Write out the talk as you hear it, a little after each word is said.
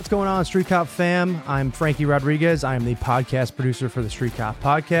going on, Street Cop fam? I'm Frankie Rodriguez. I am the podcast producer for the Street Cop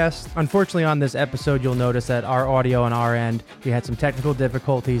podcast. Unfortunately, on this episode, you'll notice that our audio on our end, we had some technical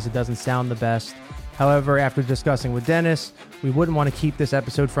difficulties. It doesn't sound the best. However, after discussing with Dennis, we wouldn't want to keep this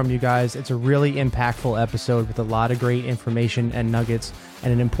episode from you guys. It's a really impactful episode with a lot of great information and nuggets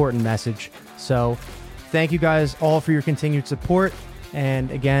and an important message. So thank you guys all for your continued support.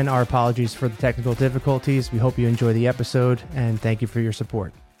 And again, our apologies for the technical difficulties. We hope you enjoy the episode and thank you for your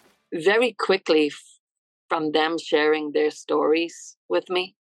support. Very quickly, from them sharing their stories with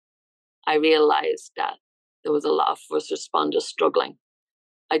me, I realized that there was a lot of first responders struggling.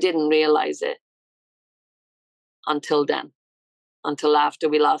 I didn't realize it until then, until after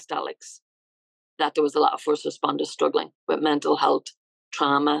we lost Alex, that there was a lot of first responders struggling with mental health,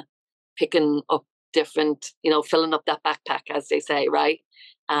 trauma, picking up different, filling up that backpack, as they say, right?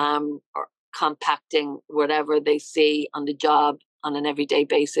 Or compacting whatever they see on the job on an everyday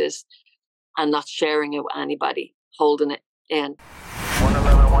basis and not sharing it with anybody, holding it in.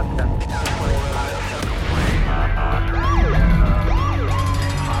 111,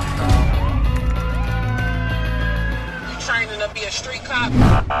 110. Training to be a street cop.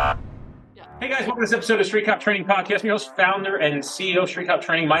 Hey guys, welcome to this episode of Street Cop Training Podcast. I'm your host, founder, and CEO of Street Cop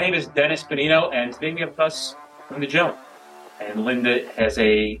Training. My name is Dennis Benino, and today we have with us Linda Jones. And Linda has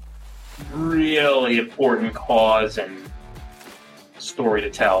a really important cause and story to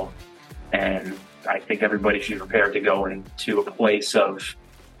tell. And I think everybody should be prepared to go into a place of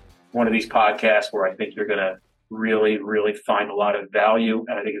one of these podcasts where I think you're going to really, really find a lot of value,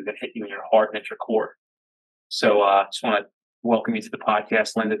 and I think it's going to hit you in your heart and at your core. So I just want to welcome you to the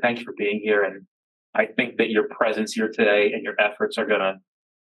podcast, Linda. Thank you for being here. And I think that your presence here today and your efforts are going to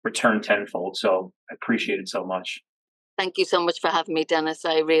return tenfold. So I appreciate it so much. Thank you so much for having me, Dennis.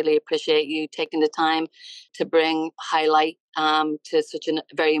 I really appreciate you taking the time to bring highlight to such a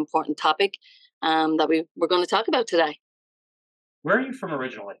very important topic that we're going to talk about today. Where are you from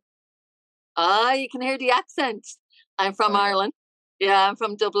originally? You can hear the accent. I'm from Ireland. Yeah, I'm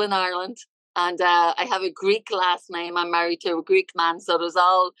from Dublin, Ireland. And I have a Greek last name. I'm married to a Greek man. So there's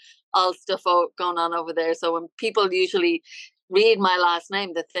all stuff going on over there. So when people usually read my last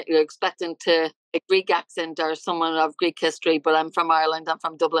name, you're expecting a Greek accent or someone of Greek history. But I'm from Ireland. I'm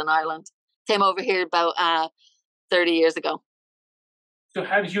from Dublin, Ireland. Came over here about 30 years ago. So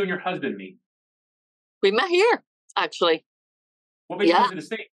how did you and your husband meet? We met here, actually. What made you move to the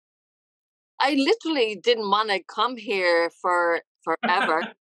States? I literally didn't want to come here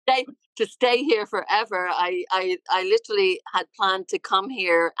forever. To stay here forever. I literally had planned to come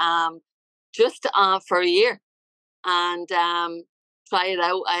here just for a year and try it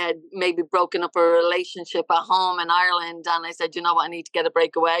out. I had maybe broken up a relationship at home in Ireland, and I said, you know what, I need to get a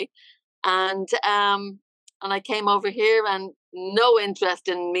breakaway. And I came over here and no interest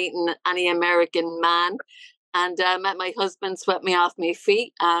in meeting any American man, and met my husband, swept me off my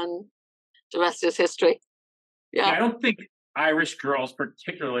feet, and the rest is history. Yeah, I don't think Irish girls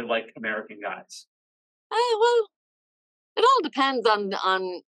particularly like American guys. Well, it all depends on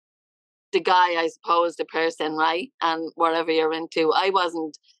the guy, I suppose, the person, right? And whatever you're into. I was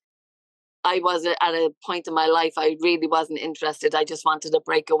at a point in my life I really wasn't interested. I just wanted to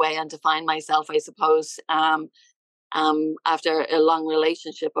break away and to find myself, I suppose, after a long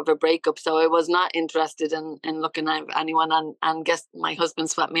relationship of a breakup. So I was not interested in looking at anyone, and guess my husband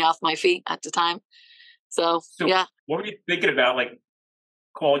swept me off my feet at the time. So yeah. What were you thinking about, like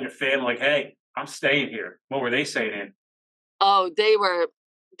calling your family, like, hey, I'm staying here? What were they saying? Oh, they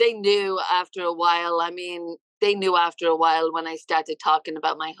knew after a while. I mean, they knew after a while when I started talking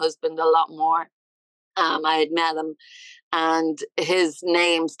about my husband a lot more. I had met him and his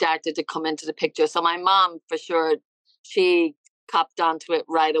name started to come into the picture. So my mom, for sure, she copped onto it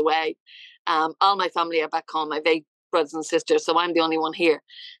right away. All my family are back home. I have 8 brothers and sisters, so I'm the only one here.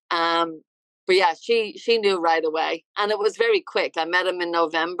 But yeah, she knew right away. And it was very quick. I met him in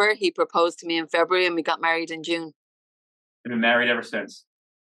November. He proposed to me in February, and we got married in June. You've been married ever since?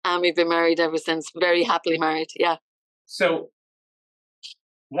 And we've been married ever since. Very happily married, yeah. So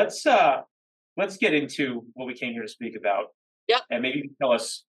let's get into what we came here to speak about. Yeah. And maybe you can tell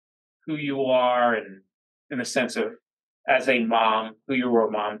us who you are, and in the sense of, as a mom, who you were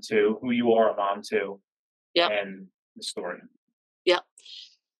a mom to, who you are a mom to, and the story. Yeah.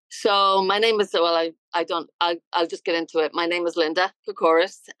 So my name is, I'll just get into it. My name is Linda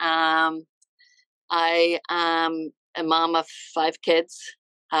Kokoros. I am a mom of 5 kids.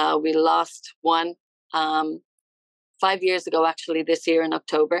 We lost one 5 years ago, actually, this year in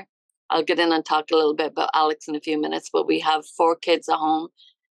October. I'll get in and talk a little bit about Alex in a few minutes, but we have 4 kids at home.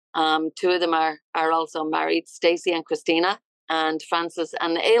 2 of them are also married, Stacy and Christina. and Francis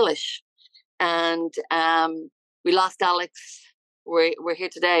and Ailish. And we lost Alex. We're here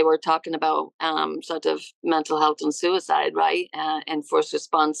today. We're talking about sort of mental health and suicide, right? In first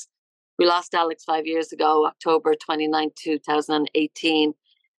response. We lost Alex 5 years ago, October 29, 2018,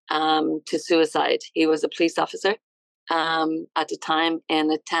 to suicide. He was a police officer at the time in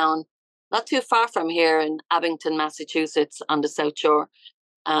a town not too far from here in Abington, Massachusetts, on the South Shore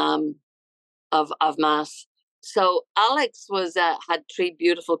of Mass. So Alex was had 3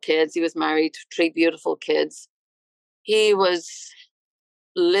 beautiful kids. He was married to 3 beautiful kids. He was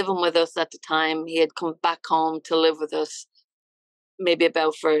living with us at the time. He had come back home to live with us, maybe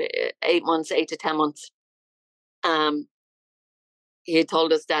about for 8 months, 8 to 10 months. He had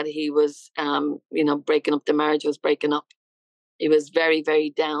told us that he was, breaking up. The marriage was breaking up. He was very,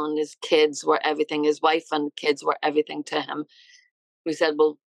 very down. His kids were everything. His wife and kids were everything to him. We said,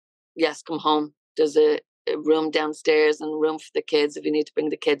 well, yes, come home. There's a room downstairs and room for the kids if you need to bring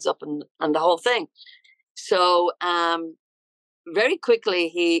the kids up and the whole thing. So very quickly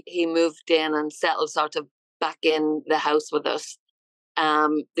he moved in and settled sort of back in the house with us.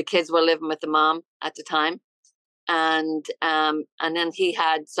 The kids were living with the mom at the time. And then he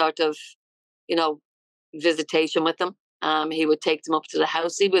had sort of, visitation with them. He would take them up to the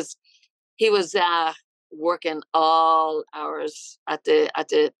house. He was working all hours at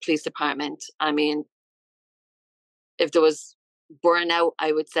the police department. I mean, if there was burnout,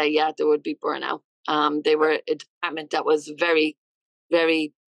 I would say, yeah, there would be burnout. They were a department that was very,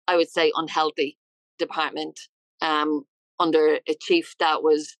 very, I would say, unhealthy department, under a chief that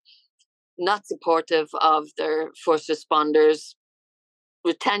was not supportive of their first responders.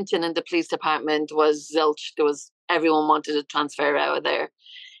 Retention in the police department was zilch. Everyone wanted to transfer out of there.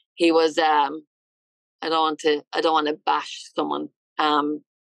 He was, I don't want to bash someone,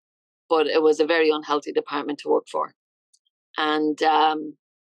 but it was a very unhealthy department to work for. And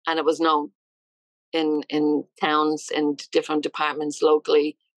it was known in towns and different departments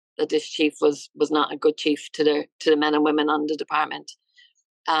locally that this chief was not a good chief to the men and women on the department.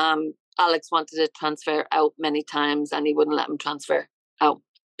 Alex wanted to transfer out many times, and he wouldn't let him transfer out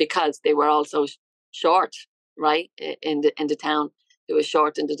because they were also short, right, in the town. They were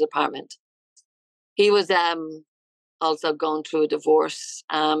short in the department. He was also going through a divorce.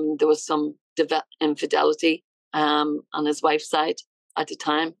 There was some infidelity on his wife's side at the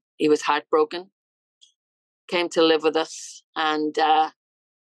time. He was heartbroken. Came to live with us, and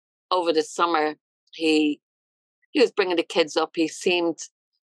over the summer he was bringing the kids up. He seemed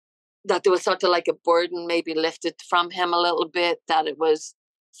that there was sort of like a burden maybe lifted from him a little bit, that it was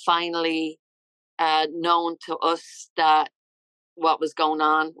finally known to us that what was going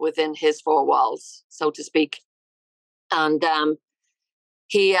on within his 4 walls, so to speak. And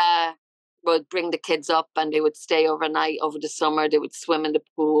he would bring the kids up and they would stay overnight over the summer. They would swim in the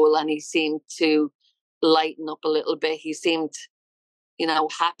pool, and he seemed to lighten up a little bit. He seemed,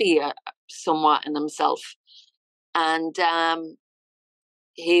 happier somewhat in himself. And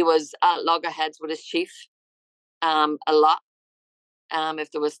he was at loggerheads with his chief a lot. If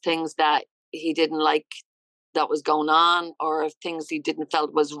there was things that he didn't like that was going on, or if things he didn't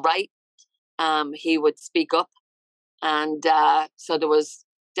felt was right, he would speak up. And so there was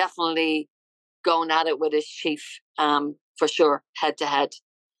definitely going at it with his chief, for sure, head to head.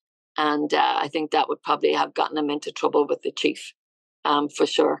 And I think that would probably have gotten him into trouble with the chief, for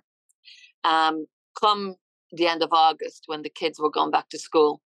sure. Come the end of August, when the kids were going back to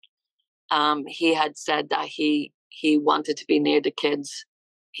school, he had said that he wanted to be near the kids.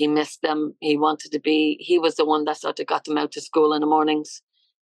 He missed them. He was the one that sort of got them out to school in the mornings.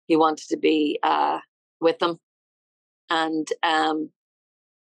 He wanted to be with them. And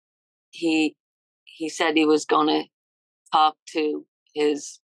he said he was going to talk to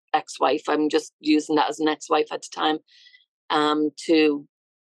his ex-wife. I'm just using that as an ex-wife at the time, to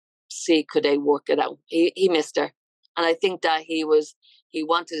see could they work it out. He missed her. And I think that he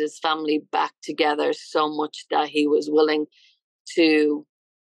wanted his family back together so much that he was willing to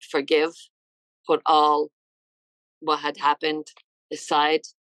forgive, put all what had happened aside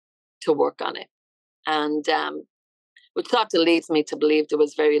to work on it. And which sort of leads me to believe there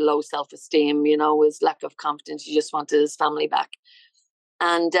was very low self-esteem, his lack of confidence. He just wanted his family back.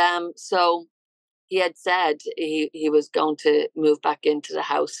 And so he had said he was going to move back into the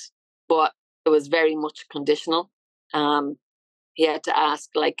house, but it was very much conditional. He had to ask,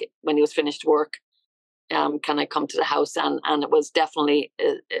 like, when he was finished work, can I come to the house? And it was definitely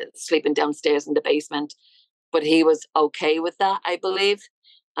sleeping downstairs in the basement. But he was okay with that, I believe,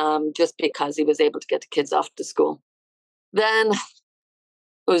 just because he was able to get the kids off to school. Then it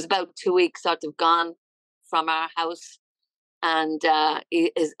was about 2 weeks sort of gone from our house. And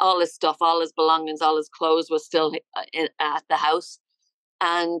all his stuff, all his belongings, all his clothes was still at the house.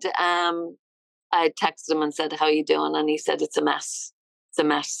 And I had texted him and said, "How are you doing?" And he said, "It's a mess. It's a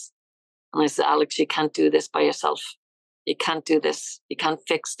mess." And I said, "Alex, you can't do this by yourself. You can't do this. You can't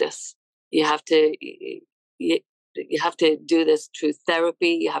fix this. You have to you have to do this through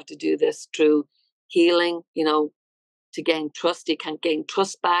therapy. You have to do this through healing, to gain trust. You can't gain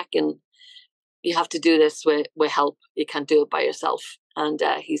trust back, and you have to do this with help. You can't do it by yourself." And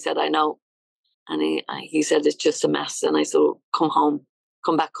he said, "I know." And he said, "It's just a mess." And I said, "Well,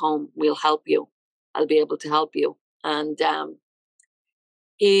 come back home. We'll help you. I'll be able to help you." And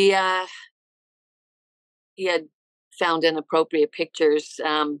he had found inappropriate pictures,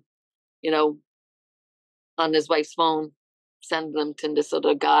 on his wife's phone, sending them to this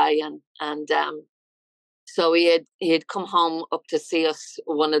other guy, and so he had come home up to see us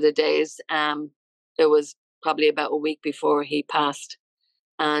one of the days. It was probably about a week before he passed,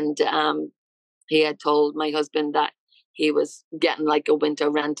 and he had told my husband that he was getting like a winter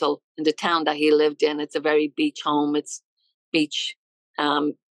rental in the town that he lived in. It's a very beach home. It's beach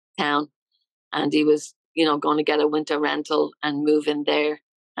town, and he was going to get a winter rental and move in there,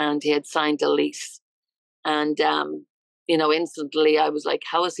 and he had signed a lease. And instantly I was like,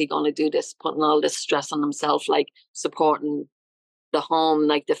 how is he going to do this, putting all this stress on himself, like supporting the home,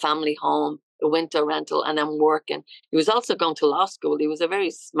 like the family home, the winter rental, and then working. He was also going to law school. He was a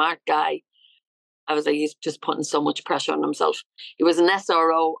very smart guy. I was like, he's just putting so much pressure on himself. He was an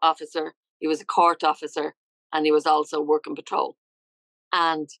SRO officer, he was a court officer, and he was also working patrol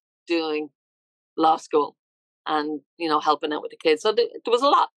and doing law school and helping out with the kids. So there was a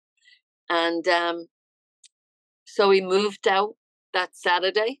lot. And so we moved out that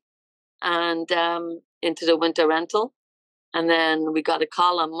Saturday and into the winter rental. And then we got a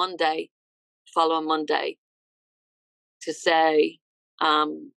call on following Monday, to say,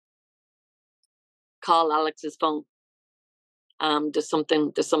 call Alex's phone. There's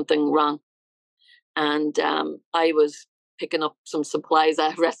something wrong. And I was picking up some supplies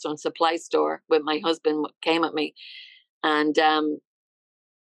at a restaurant supply store with my husband, came at me. And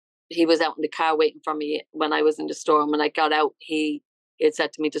he was out in the car waiting for me when I was in the store. And when I got out, he had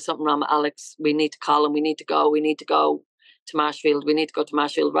said to me, "There's something wrong with Alex. We need to call him. We need to go. We need to go to Marshfield. We need to go to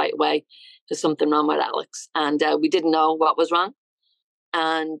Marshfield right away. There's something wrong with Alex." And we didn't know what was wrong.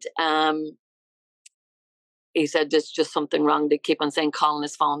 And he said, "There's just something wrong. They keep on saying calling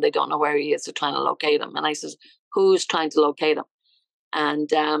his phone. They don't know where he is. They're trying to locate him." And I said, "Who's trying to locate him?"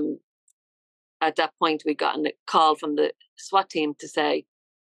 And at that point, we got a call from the SWAT team to say,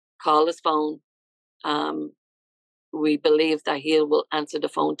 "Call his phone. We believe that he will answer the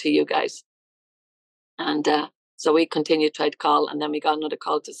phone to you guys." And so we continued to try to call, and then we got another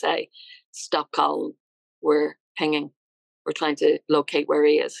call to say, "Stop calling. We're pinging. We're trying to locate where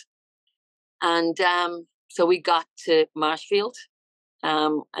he is." And so we got to Marshfield,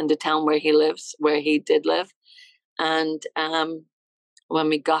 and the town where he did live. And when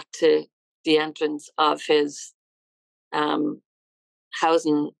we got to the entrance of his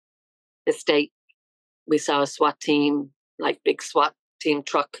housing estate, we saw a SWAT team, like big SWAT team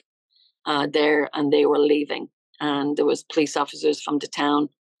truck there, and they were leaving. And there was police officers from the town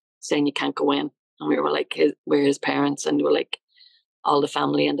saying, "You can't go in." And we were like, "We're his parents." And they were like, "All the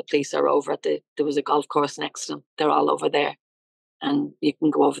family and the police are over at there was a golf course next to them. They're all over there, and you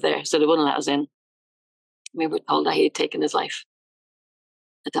can go over there." So they wouldn't let us in. We were told that he had taken his life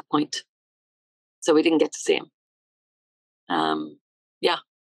at that point. So we didn't get to see him. Yeah.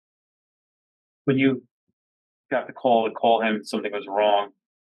 When you got the call to call him, something was wrong.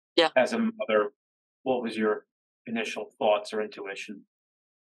 Yeah. As a mother, what was your initial thoughts or intuition?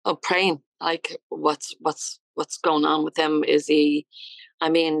 Oh, praying. Like, what's going on with him? Is he? I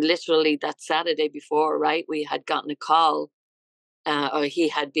mean, literally that Saturday before, right? We had gotten a call, or he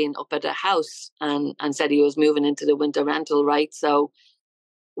had been up at a house and said he was moving into the winter rental, right? So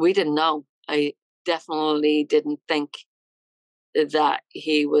we didn't know. I definitely didn't think that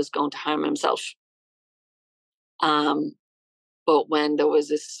he was going to harm himself. But when there was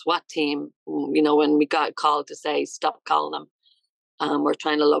a SWAT team, when we got called to say, "Stop calling him, we're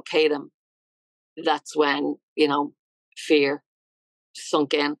trying to locate him," that's when, fear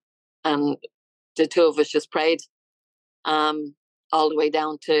sunk in. And the two of us just prayed all the way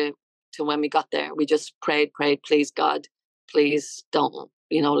down to when we got there. We just prayed, "Please, God, please don't,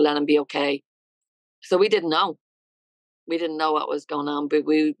 let him be okay." So we didn't know. We didn't know what was going on, but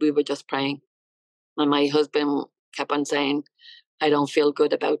we were just praying. And my husband kept on saying, "I don't feel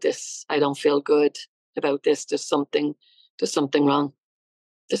good about this. I don't feel good about this. There's something wrong.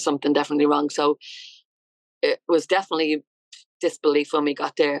 There's something definitely wrong." So it was definitely disbelief when we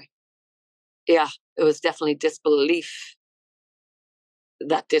got there. Yeah, it was definitely disbelief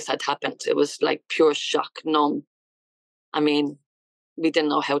that this had happened. It was like pure shock, numb. I mean, we didn't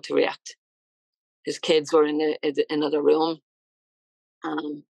know how to react. His kids were in another room.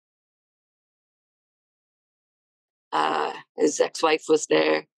 His ex-wife was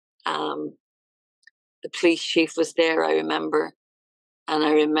there. The police chief was there, I remember. And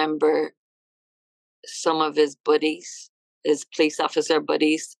I remember some of his buddies, his police officer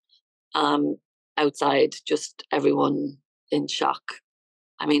buddies, outside, just everyone in shock.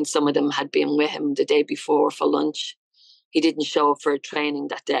 I mean, some of them had been with him the day before for lunch. He didn't show up for training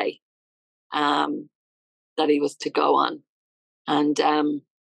that day that he was to go on. And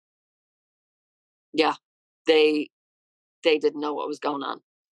yeah, they didn't know what was going on.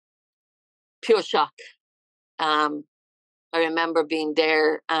 Pure shock. I remember being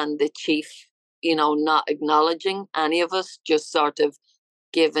there and the chief, not acknowledging any of us, just sort of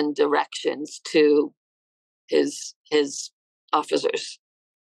giving directions to his officers,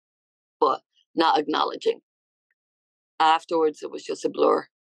 but not acknowledging. Afterwards, it was just a blur,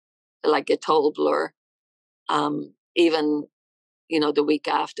 like a total blur. Even, the week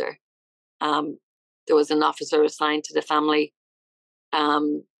after, there was an officer assigned to the family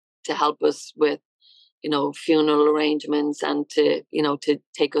to help us with, funeral arrangements and to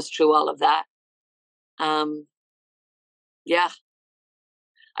take us through all of that. Yeah.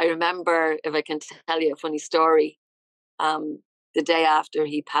 I remember, if I can tell you a funny story, the day after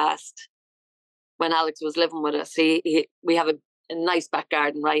he passed, when Alex was living with us, we have a nice back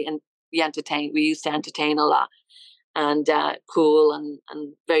garden, right? And we used to entertain a lot, and cool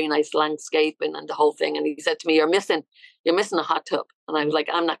and very nice landscaping and the whole thing. And he said to me, you're missing a hot tub. And I was like,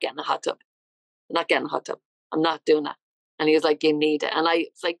 I'm not getting a hot tub. I'm not getting a hot tub. I'm not doing that. And he was like, you need it. And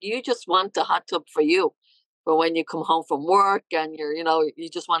it's like, you just want a hot tub for you, for when you come home from work and you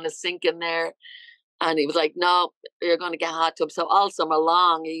just want to sink in there. And he was like, no, you're going to get a hot tub. So all summer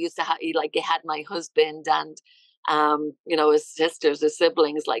long, he had my husband and, his sisters, his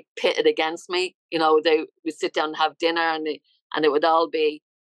siblings, like pitted against me. They would sit down and have dinner, and it would all be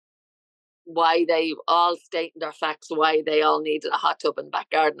why they all stating their facts, why they all needed a hot tub in the back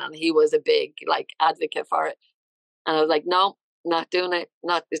garden. And he was a big advocate for it. And I was like, no, not doing it.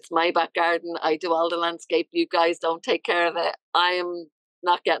 It's my back garden. I do all the landscape. You guys don't take care of it. I am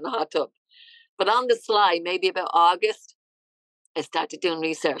not getting a hot tub. But on the sly, maybe about August, I started doing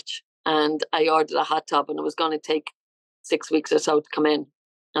research, and I ordered a hot tub, and it was going to take 6 weeks or so to come in.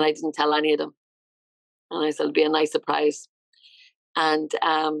 And I didn't tell any of them. And I said, it'll be a nice surprise. And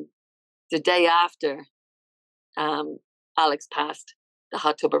the day after Alex passed, the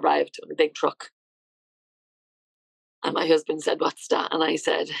hot tub arrived in a big truck. And my husband said, what's that? And I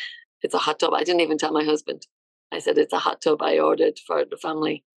said, it's a hot tub. I didn't even tell my husband. I said, it's a hot tub I ordered for the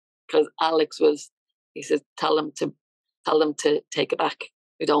family. Because Alex he said, tell them to take it back.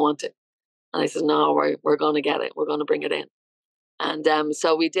 We don't want it. And I said, no, we're going to get it. We're going to bring it in. And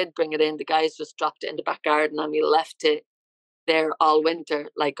so we did bring it in. The guys just dropped it in the back garden, and we left it there all winter,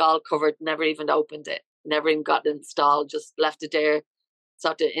 like all covered, never even opened it, never even got it installed, just left it there,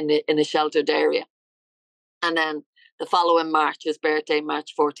 sort of in a sheltered area. And then the following March, his birthday,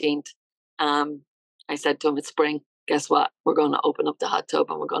 March 14th, I said to him, it's spring. Guess what? We're going to open up the hot tub,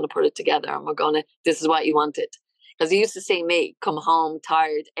 and we're going to put it together, and this is what you wanted. Because he used to see me come home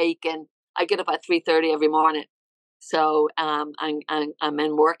tired, aching. I get up at 3:30 every morning. So I'm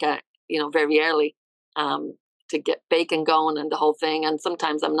in work at, very early to get bacon going and the whole thing. And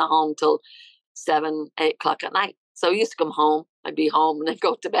sometimes I'm not home till 7, 8 o'clock at night. So he used to come home, I'd be home and then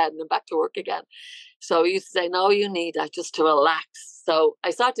go to bed and then back to work again. So he used to say, no, you need that just to relax. So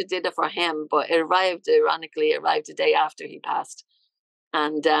I sort of did it for him, but it arrived the day after he passed.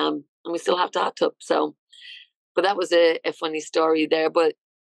 And we still have the hot tub. So, but that was a funny story there. But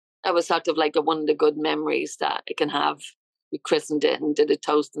that was sort of like one of the good memories that I can have. We christened it and did a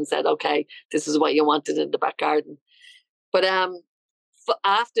toast and said, okay, this is what you wanted in the back garden. But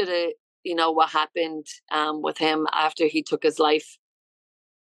after what happened with him after he took his life,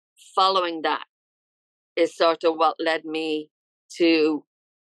 following that is sort of what led me to,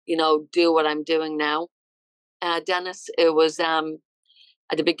 do what I'm doing now. Dennis, it was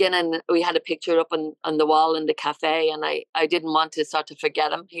at the beginning, we had a picture up on the wall in the cafe, and I didn't want to sort of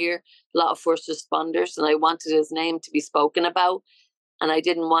forget him here. A lot of first responders, and I wanted his name to be spoken about, and I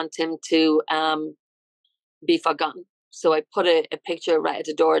didn't want him to be forgotten. So I put a picture right at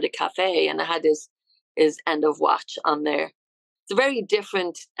the door of the cafe, and I had his end of watch on there. It's a very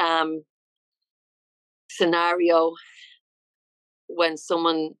different scenario when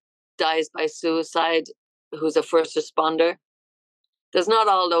someone dies by suicide who's a first responder, there's not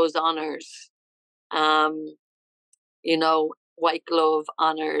all those honors, white glove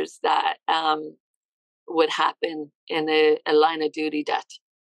honors that would happen in a line of duty death.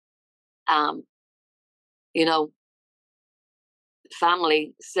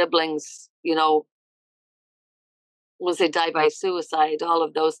 Family, siblings, once they die by suicide, all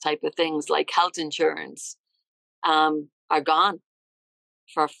of those type of things like health insurance are gone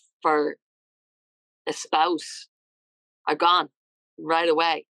for a spouse, are gone right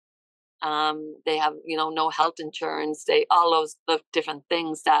away. They have, no health insurance. All those different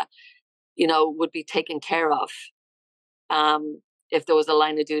things that, would be taken care of if there was a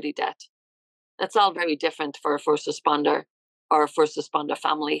line of duty death. That's all very different for a first responder or a first responder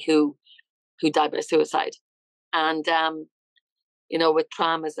family who died by suicide. And, with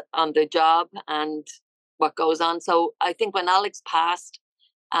traumas on the job and what goes on. So I think when Alex passed,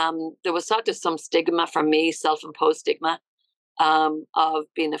 there was sort of some stigma for me, self-imposed stigma, of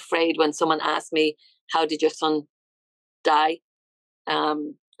being afraid when someone asked me, how did your son die?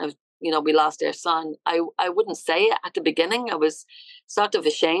 We lost our son. I wouldn't say it at the beginning. I was sort of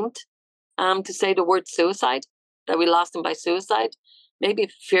ashamed to say the word suicide, that we lost him by suicide. Maybe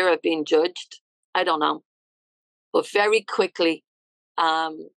fear of being judged. I don't know. But very quickly,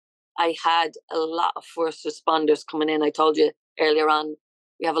 I had a lot of first responders coming in. I told you earlier on,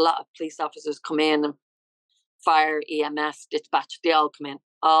 we have a lot of police officers come in, and fire, EMS, dispatch, they all come in.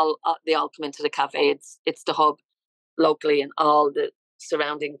 They all come into the cafe. It's the hub locally in all the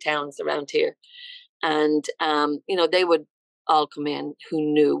surrounding towns around here. And, they would all come in who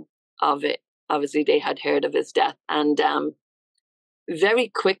knew of it. Obviously, they had heard of his death. And very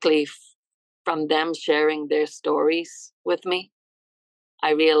quickly, from them sharing their stories with me,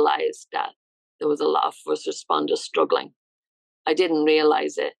 I realized that there was a lot of first responders struggling. I didn't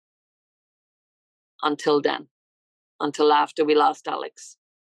realize it until after we lost Alex,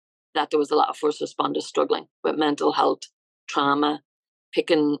 that there was a lot of first responders struggling with mental health, trauma,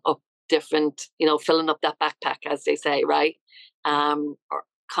 picking up different, filling up that backpack, as they say, right? Or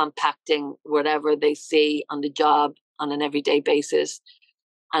compacting whatever they see on the job on an everyday basis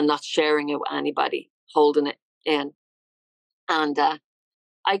and not sharing it with anybody, holding it in. And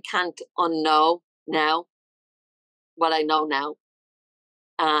I can't unknow now what I know now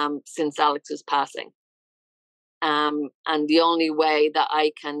since Alex's passing. And the only way that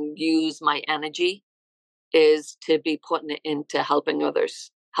I can use my energy is to be putting it into helping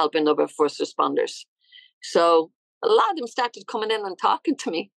others, helping other first responders. So a lot of them started coming in and talking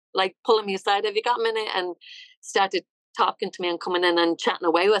to me, like pulling me aside, have you got a minute? And started talking to me and coming in and chatting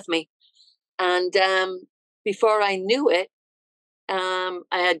away with me. And before I knew it, I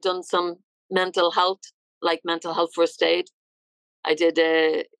had done some mental health first aid. I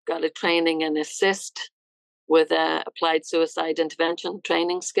got a training in assist with applied suicide intervention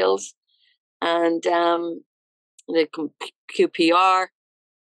training skills, and the QPR,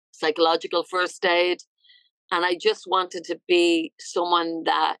 psychological first aid. And I just wanted to be someone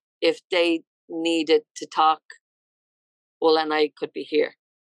that if they needed to talk, well, then I could be here.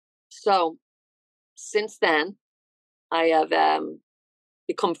 So since then, I have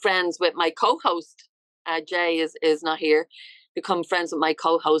become friends with my co-host. Jay is not here. Become friends with my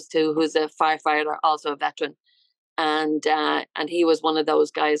co-host who's a firefighter, also a veteran, and he was one of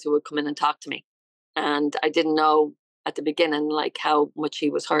those guys who would come in and talk to me. And I didn't know at the beginning like how much he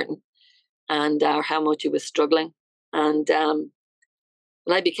was hurting and how much he was struggling. And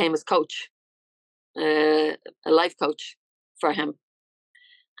I became his coach, a life coach for him.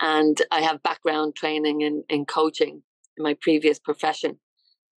 And I have background training in coaching in my previous profession.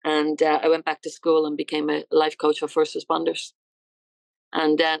 And I went back to school and became a life coach for first responders.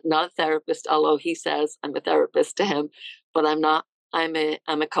 And not a therapist, although he says I'm a therapist to him, but I'm not. I'm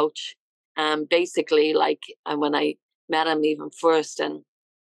a coach. Basically, when I met him even first, and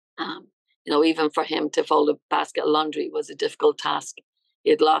even for him to fold a basket of laundry was a difficult task. He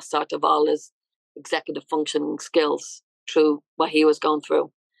had lost sort of all his executive functioning skills through what he was going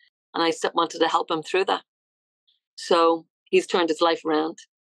through, and I wanted to help him through that. So he's turned his life around,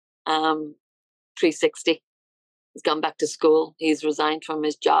 360. He's gone back to school. He's resigned from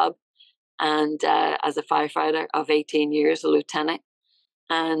his job, and as a firefighter of 18 years, a lieutenant,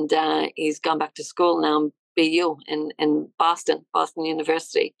 and he's gone back to school now, BU in Boston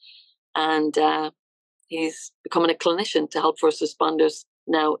University, and he's becoming a clinician to help first responders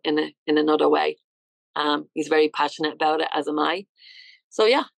now in another way. He's very passionate about it, as am I. So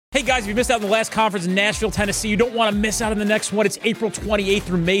yeah. Hey guys, if you missed out on the last conference in Nashville, Tennessee, you don't want to miss out on the next one. It's April 28th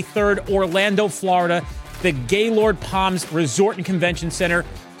through May 3rd, Orlando, Florida, the Gaylord Palms Resort and Convention Center.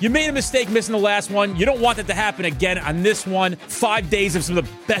 You made a mistake missing the last one. You don't want that to happen again on this one. 5 days of some of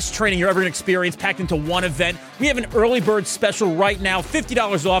the best training you're ever going to experience packed into one event. We have an early bird special right now,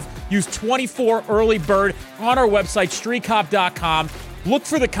 $50 off. Use 24 early bird on our website, streetcop.com. Look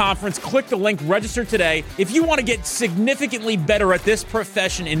for the conference, click the link, register today. If you want to get significantly better at this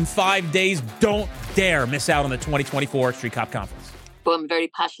profession in 5 days, don't dare miss out on the 2024 Street Cop Conference. But I'm very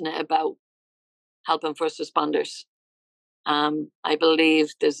passionate about helping first responders. I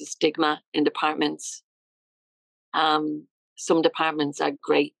believe there's a stigma in departments. Some departments are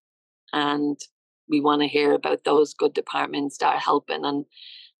great, and we want to hear about those good departments that are helping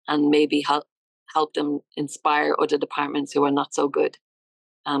and maybe help them inspire other departments who are not so good.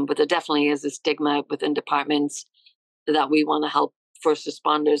 But there definitely is a stigma within departments that we want to help first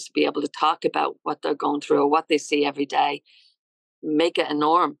responders to be able to talk about what they're going through or what they see every day. Make it a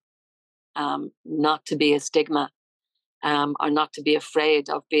norm, not to be a stigma. Or not to be afraid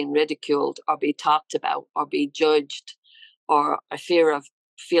of being ridiculed or be talked about or be judged or a fear of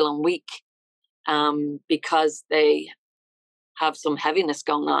feeling weak because they have some heaviness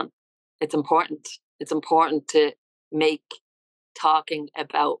going on. It's important. It's important to make talking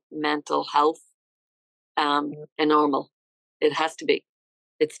about mental health a normal. It has to be.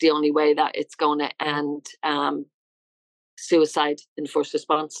 It's the only way that it's going to end suicide in first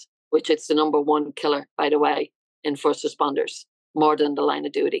response, which it's the number one killer, by the way, in first responders, more than the line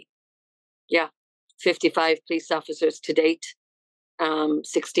of duty. Yeah, 55 police officers to date,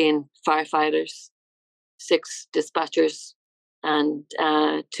 16 firefighters, 6 dispatchers, and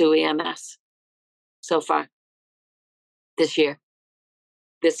 2 EMS so far this year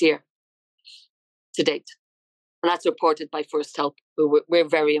to date. And that's reported by First Help, who we're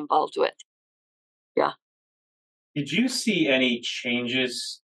very involved with. Yeah. Did you see any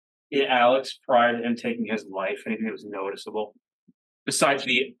changes in Alex prior to him taking his life? Anything that was noticeable? Besides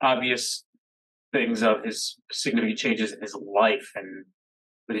the obvious things of his significant changes in his life,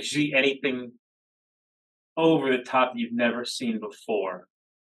 but did you see anything over the top that you've never seen before?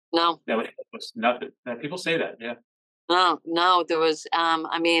 No. That would help us. Nothing. People say that, yeah. No, there was,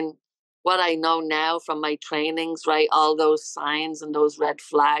 what I know now from my trainings, right, all those signs and those red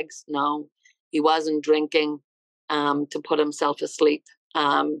flags, no, he wasn't drinking to put himself asleep.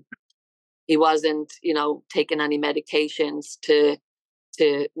 He wasn't, taking any medications to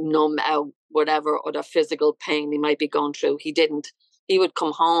numb out whatever other physical pain he might be going through. He didn't. He would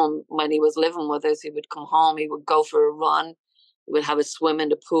come home when he was living with us. He would come home. He would go for a run. He would have a swim in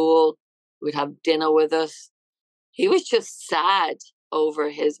the pool. He would have dinner with us. He was just sad over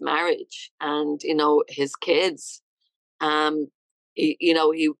his marriage and, his kids.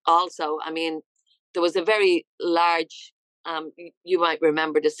 He also, there was a very large, you might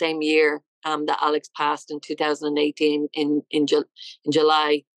remember the same year that Alex passed in 2018, in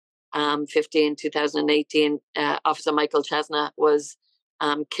July 15, 2018, Officer Michael Chesna was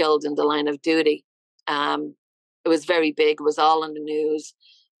killed in the line of duty. It was very big. It was all in the news.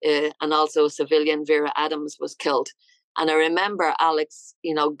 And also a civilian, Vera Adams, was killed. And I remember Alex,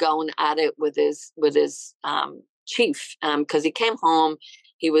 going at it with his chief, because he came home.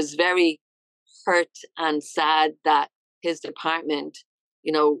 He was very hurt and sad that his department,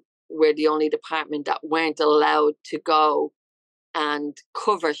 were the only department that weren't allowed to go and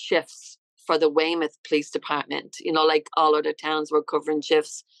cover shifts for the Weymouth Police Department. Like all other towns were covering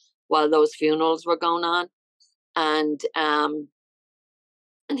shifts while those funerals were going on. And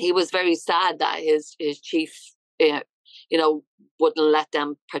he was very sad that his chief, wouldn't let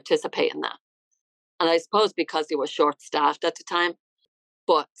them participate in that. And I suppose because they were short-staffed at the time,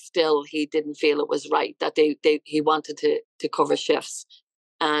 but still he didn't feel it was right that he wanted to cover shifts.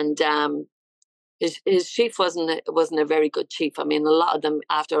 And his chief wasn't a very good chief. A lot of them,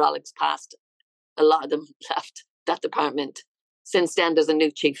 after Alex passed, a lot of them left that department. Since then, there's a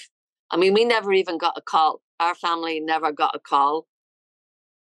new chief. We never even got a call. Our family never got a call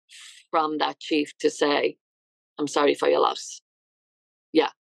from that chief to say, I'm sorry for your loss.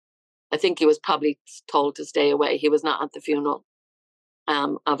 Yeah. I think he was probably told to stay away. He was not at the funeral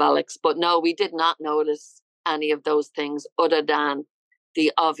of Alex. But no, we did not notice any of those things other than the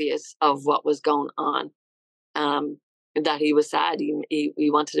obvious of what was going on. That he was sad. He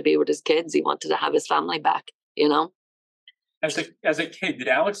wanted to be with his kids. He wanted to have his family back, As a kid, did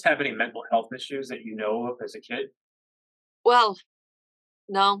Alex have any mental health issues that you know of as a kid? Well,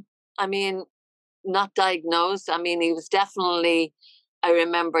 no. Not diagnosed. He was definitely, I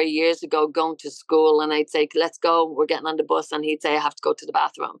remember years ago going to school and I'd say, let's go, we're getting on the bus. And he'd say, I have to go to the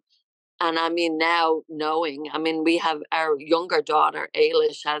bathroom. And now knowing, we have our younger daughter,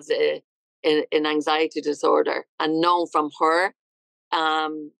 Ailish, has an anxiety disorder, and known from her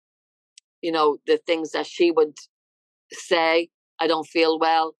The things that she would say, I don't feel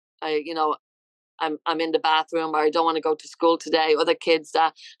well. I'm in the bathroom, or I don't want to go to school today. Other kids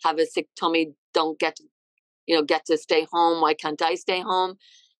that have a sick tummy don't get to stay home. Why can't I stay home?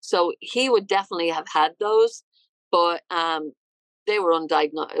 So he would definitely have had those, but they were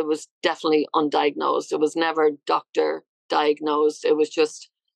undiagnosed. It was definitely undiagnosed. It was never doctor diagnosed. It was just,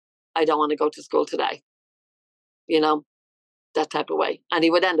 I don't want to go to school today. That type of way. And he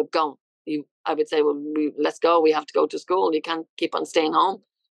would end up going. I would say, well, let's go. We have to go to school. You can't keep on staying home.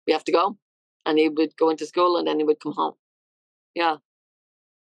 We have to go. And he would go into school and then he would come home. Yeah.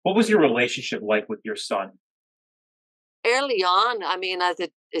 What was your relationship like with your son? Early on, I mean, as a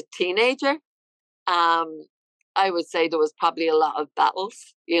teenager, I would say there was probably a lot of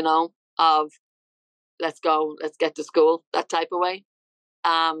battles, of let's go, let's get to school, that type of way.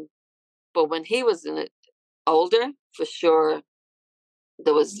 But when he was older, for sure,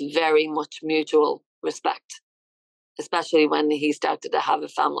 there was very much mutual respect, especially when he started to have a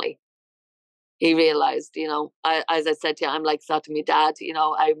family. He realized, as I said to you, I'm like that to my dad.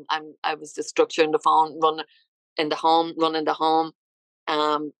 I was the structure in the phone, running the home,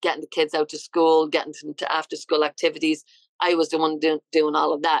 getting the kids out to school, getting them to after school activities. I was the one doing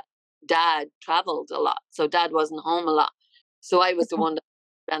all of that. Dad traveled a lot, so Dad wasn't home a lot. So I was the one that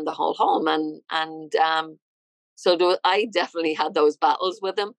ran the whole home, and so I definitely had those battles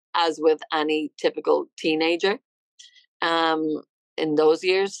with him, as with any typical teenager, in those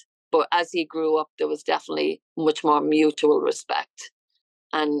years. But as he grew up, there was definitely much more mutual respect.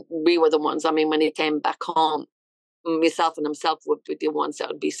 And we were the ones, I mean, when he came back home, myself and himself would be the ones that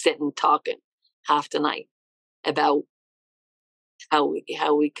would be sitting talking half the night about how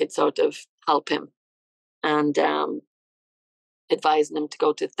we could sort of help him, and advising him to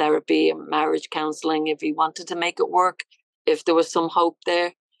go to therapy and marriage counseling if he wanted to make it work, if there was some hope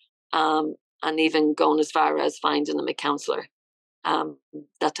there, and even going as far as finding him a counselor.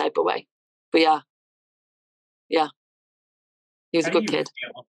 That type of way. But yeah, he was a good kid.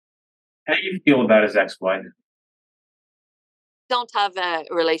 How do you feel about his ex-wife? Don't have a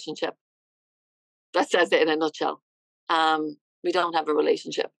relationship. That says it in a nutshell. We don't have a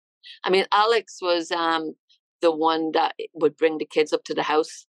relationship. I mean, Alex was the one that would bring the kids up to the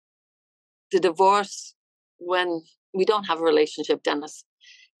house. The divorce, when we don't have a relationship, Dennis.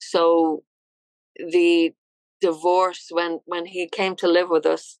 So the divorce, when he came to live with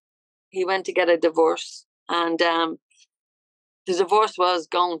us, he went to get a divorce, and the divorce was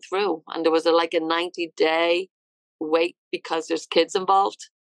going through, and there was a 90-day wait because there's kids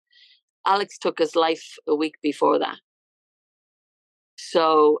involved. Alex took his life a week before that.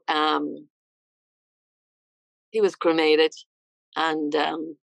 So he was cremated, and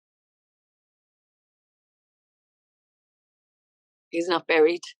he's not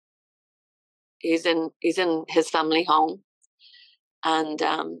buried. He's in his family home, and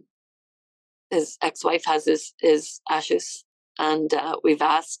his ex-wife has his ashes, and we've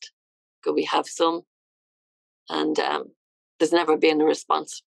asked, could we have some? And there's never been a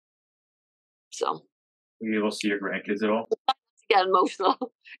response. So, Were you able to see your grandkids at all? Get emotional.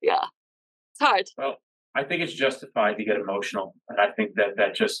 Yeah, it's hard. Well, I think it's justified to get emotional, and I think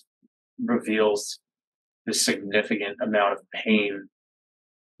that just reveals the significant amount of pain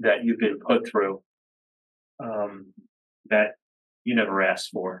that you've been put through, that you never asked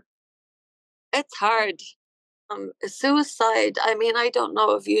for. It's hard. Suicide. I mean, I don't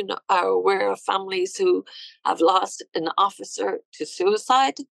know if you are aware of families who have lost an officer to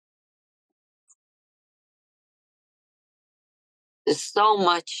suicide. There's so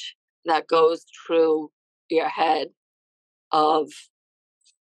much that goes through your head of,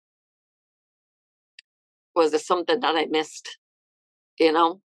 was there something that I missed?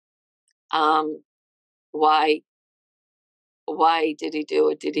 Why did he do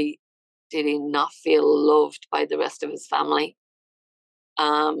it? Did he not feel loved by the rest of his family?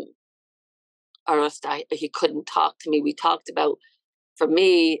 Or else he couldn't talk to me. We talked about, for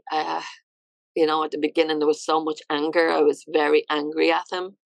me, at the beginning there was so much anger. I was very angry at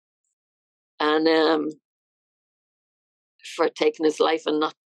him, and for taking his life and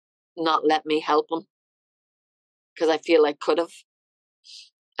not let me help him, because I feel I could have.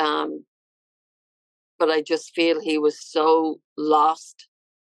 But I just feel he was so lost,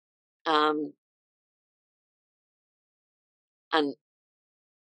 and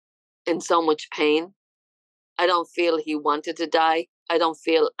in so much pain. I don't feel he wanted to die. I don't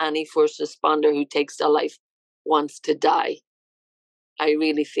feel any first responder who takes their life wants to die. I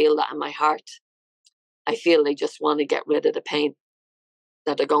really feel that in my heart. I feel they just want to get rid of the pain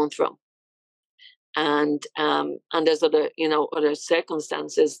that they're going through. And there's other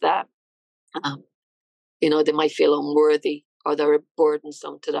circumstances that, they might feel unworthy or they're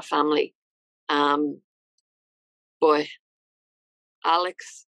burdensome to the family. Boy,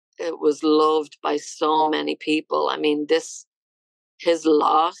 Alex, it was loved by so many people. I mean, his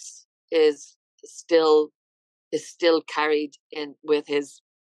loss is still carried in with his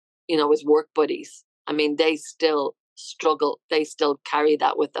work buddies. I mean, they still struggle. They still carry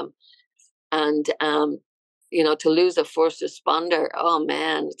that with them. And, to lose a first responder, oh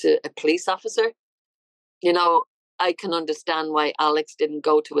man, to a police officer, I can understand why Alex didn't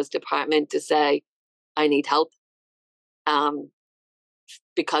go to his department to say, I need help,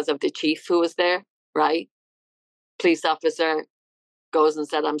 because of the chief who was there, right? Police officer goes and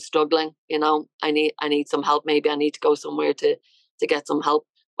said, I'm struggling, I need some help. Maybe I need to go somewhere to get some help.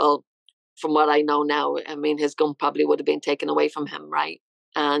 Well, from what I know now, I mean, his gun probably would have been taken away from him, right?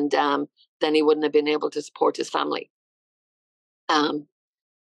 And then he wouldn't have been able to support his family, and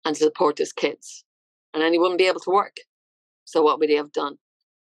support his kids. And then he wouldn't be able to work. So what would he have done?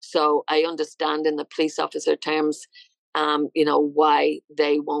 So I understand in the police officer terms, why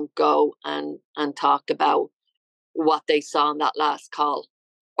they won't go and talk about what they saw in that last call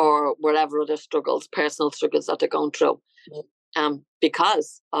or whatever other struggles, personal struggles that they're going through,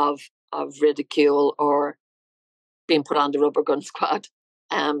 because of ridicule or being put on the rubber gun squad.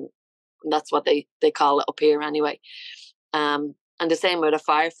 That's what they call it up here anyway. And the same with a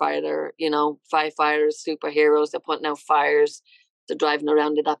firefighter, firefighters, superheroes, they're putting out fires, they're driving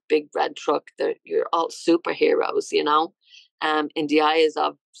around in that big red truck. You're all superheroes, in the eyes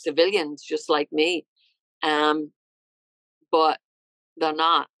of civilians just like me. But they're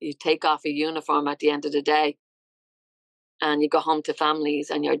not. You take off a uniform at the end of the day and you go home to families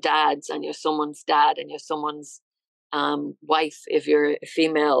and your dads and you're someone's dad and you're someone's wife if you're a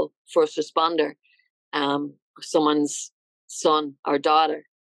female first responder, someone's son or daughter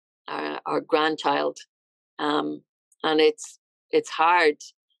or grandchild. And it's hard.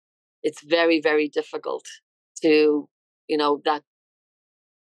 It's very, very difficult to, that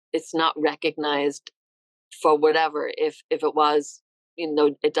it's not recognized for whatever, if it was,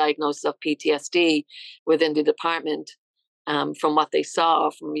 a diagnosis of PTSD within the department, from what they saw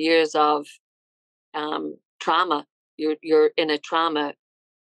from years of trauma. You're in a trauma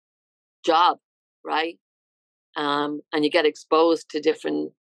job, right? And you get exposed to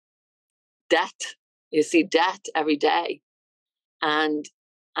different death. You see death every day, and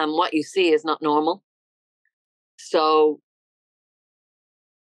what you see is not normal. So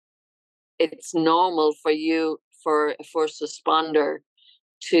it's normal for a first responder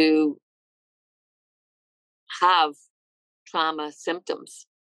to have trauma symptoms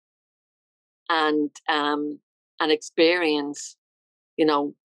and experience,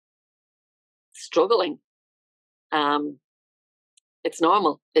 struggling. It's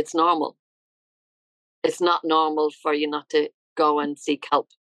normal. It's normal. It's not normal for you not to go and seek help.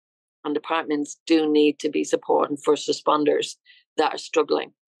 And departments do need to be supporting first responders that are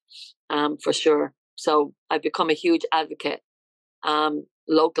struggling, for sure. So I've become a huge advocate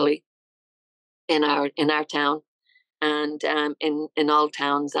locally in our town and in all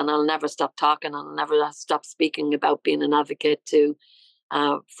towns, and I'll never stop talking. I'll never stop speaking about being an advocate to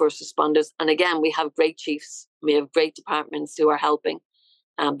first responders. And again, we have great chiefs. We have great departments who are helping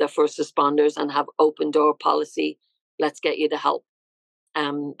the first responders and have open door policy. Let's get you the help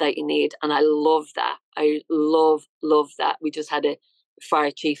that you need. And I love that. I love that. We just had a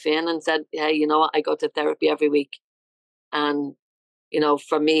fire chief in and said, hey, you know what? I go to therapy every week. And,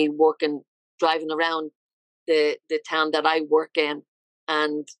 for me, driving around the town that I work in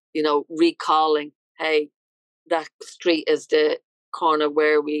and, recalling, hey, that street is the corner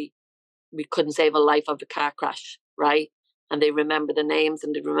where we couldn't save a life of a car crash, right? And they remember the names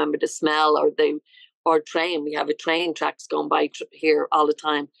and they remember the smell, or train. We have a train tracks going by here all the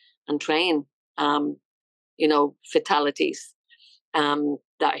time, and train, fatalities that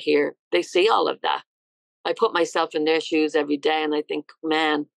are here. They see all of that. I put myself in their shoes every day, and I think,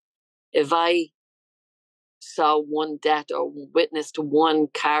 man, if I saw one death or witnessed one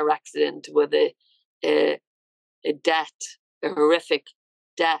car accident with a death, a horrific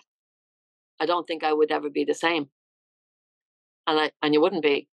death, I don't think I would ever be the same. And you wouldn't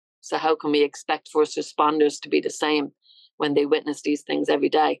be. So how can we expect first responders to be the same when they witness these things every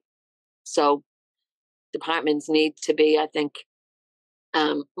day? So departments need to be, I think,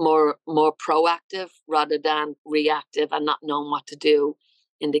 more proactive rather than reactive and not knowing what to do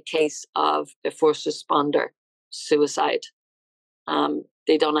in the case of a first responder suicide.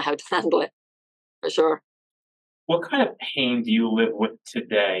 They don't know how to handle it, for sure. What kind of pain do you live with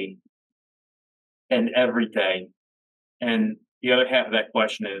today and every day? And the other half of that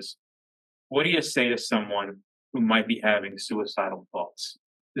question is, what do you say to someone who might be having suicidal thoughts?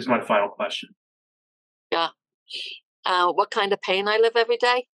 This is my final question. Yeah. What kind of pain I live every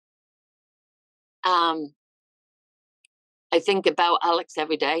day? I think about Alex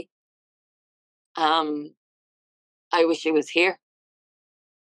every day. I wish he was here.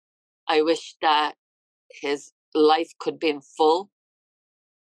 I wish that his life could be in full.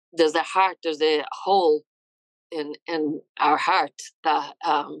 There's a hole in our heart that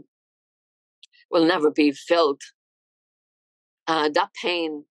will never be filled. That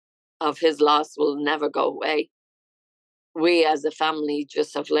pain of his loss will never go away. We as a family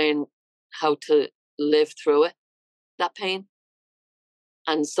just have learned how to live through it, that pain.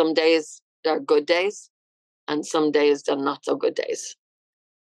 And some days they're good days, and some days they're not so good days.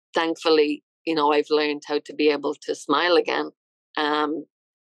 Thankfully, I've learned how to be able to smile again,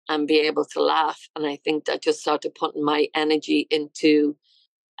 and be able to laugh. And I think that just started putting my energy into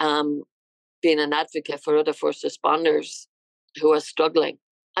being an advocate for other first responders who are struggling.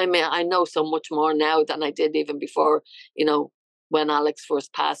 I mean, I know so much more now than I did even before, when Alex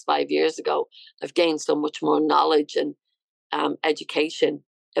first passed 5 years ago. I've gained so much more knowledge and education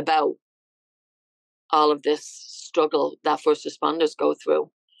about all of this struggle that first responders go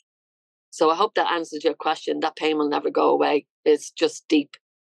through. So I hope that answers your question. That pain will never go away. It's just deep,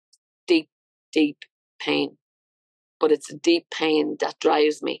 deep, deep pain. But it's a deep pain that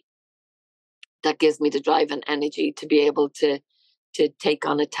drives me, that gives me the drive and energy to be able to take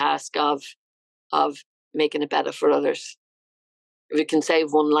on a task of making it better for others. If we can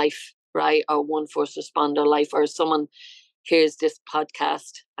save one life, right, or one first responder life, or someone hears this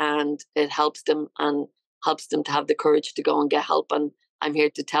podcast and it helps them to have the courage to go and get help. And I'm here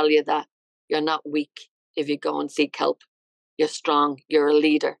to tell you that you're not weak if you go and seek help. You're strong. You're a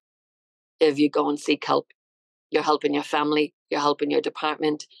leader if you go and seek help. You're helping your family. You're helping your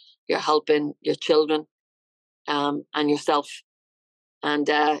department. You're helping your children and yourself. And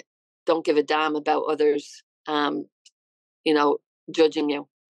don't give a damn about others, judging you.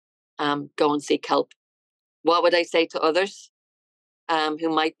 Go and seek help. What would I say to others who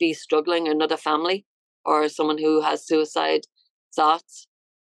might be struggling, another family, or someone who has suicide thoughts?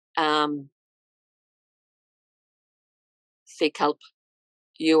 Seek help.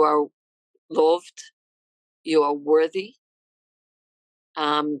 You are loved. You are worthy.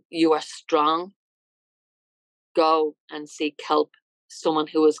 You are strong. Go and seek help. Someone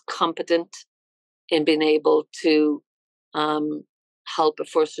who is competent in being able to help a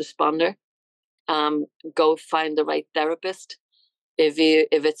first responder. Go find the right therapist. If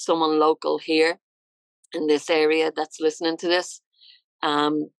it's someone local here in this area that's listening to this,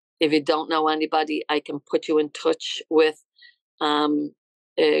 if you don't know anybody, I can put you in touch with a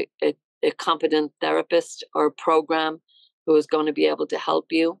competent therapist or program who is going to be able to help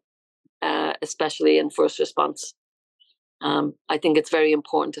you, especially in first response. I think it's very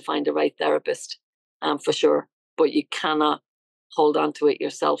important to find the right therapist, for sure, but you cannot hold on to it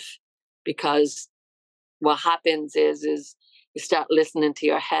yourself, because what happens is you start listening to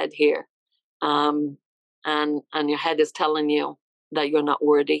your head here, and your head is telling you that you're not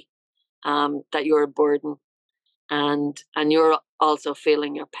worthy, that you're a burden, and you're also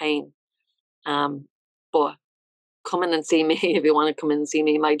feeling your pain. But come in and see me if you want to come in and see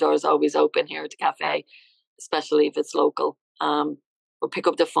me. My door is always open here at the cafe, especially if it's local. Or pick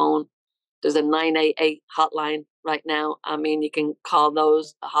up the phone. There's a 988 hotline right now. I mean, you can call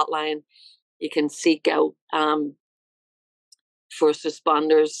those a hotline. You can seek out first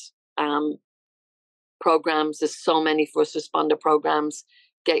responders programs. There's so many first responder programs.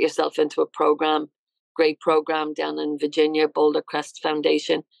 Get yourself into a program. Great program down in Virginia, Boulder Crest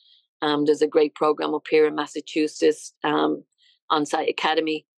Foundation. There's a great program up here in Massachusetts, On-Site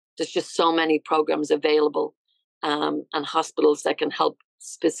Academy. There's just so many programs available, and hospitals that can help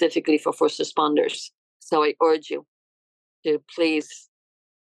specifically for first responders. So I urge you to please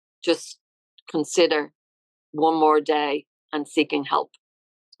just consider one more day and seeking help,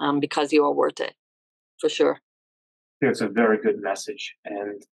 because you are worth it, for sure. It's a very good message.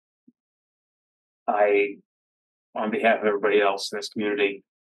 And I, on behalf of everybody else in this community,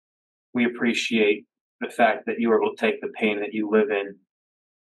 we appreciate the fact that you were able to take the pain that you live in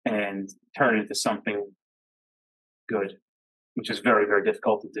and turn it into something good, which is very, very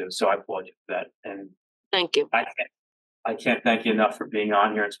difficult to do. So I applaud you for that. And thank you. I can't thank you enough for being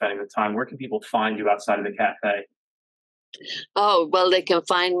on here and spending the time. Where can people find you outside of the cafe? Oh, well, they can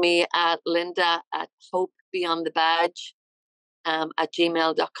find me at Linda at hopebeyondthebadge at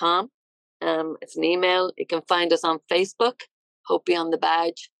gmail.com. It's an email. You can find us on Facebook, Hope Beyond the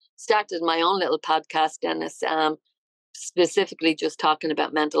Badge. started my own little podcast, Dennis, specifically just talking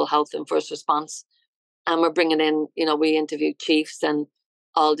about mental health and first response. And we're bringing in, we interview chiefs and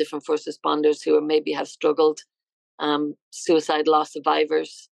all different first responders who maybe have struggled, suicide loss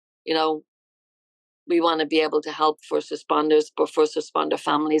survivors. We want to be able to help first responders, but first responder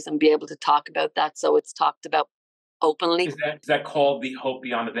families, and be able to talk about that so it's talked about openly. Is that called the Hope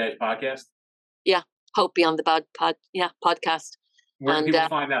Beyond the Badge podcast? Yeah, Hope Beyond the Badge podcast. Where can people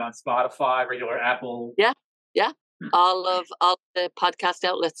find that? On Spotify, regular Apple? Yeah. All the podcast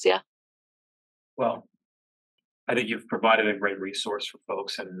outlets, yeah. Well, I think you've provided a great resource for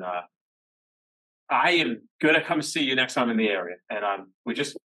folks, and I am going to come see you next time in the area. And we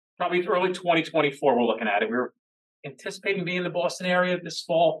just probably early 2024 we're looking at it. We were anticipating being in the Boston area this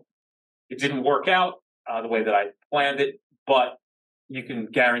fall. It didn't work out the way that I planned it, but you can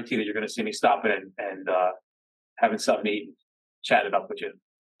guarantee that you're going to see me stopping in and having something to eat and chat it up with you.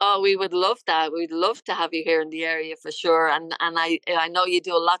 Oh, we would love that. We'd love to have you here in the area for sure. And I know you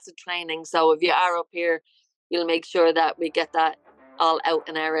do lots of training. So if you are up here, you'll make sure that we get that all out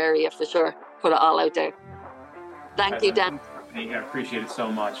in our area for sure. Put it all out there. Thank you, Dan. I appreciate it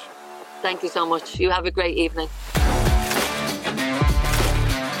so much. Thank you so much. You have a great evening.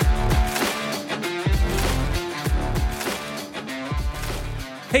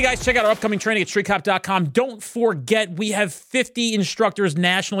 Hey guys, check out our upcoming training at streetcop.com. Don't forget, we have 50 instructors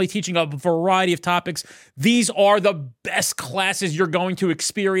nationally teaching a variety of topics. These are the best classes you're going to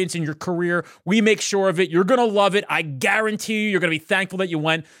experience in your career. We make sure of it. You're going to love it. I guarantee you're going to be thankful that you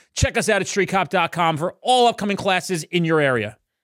went. Check us out at streetcop.com for all upcoming classes in your area.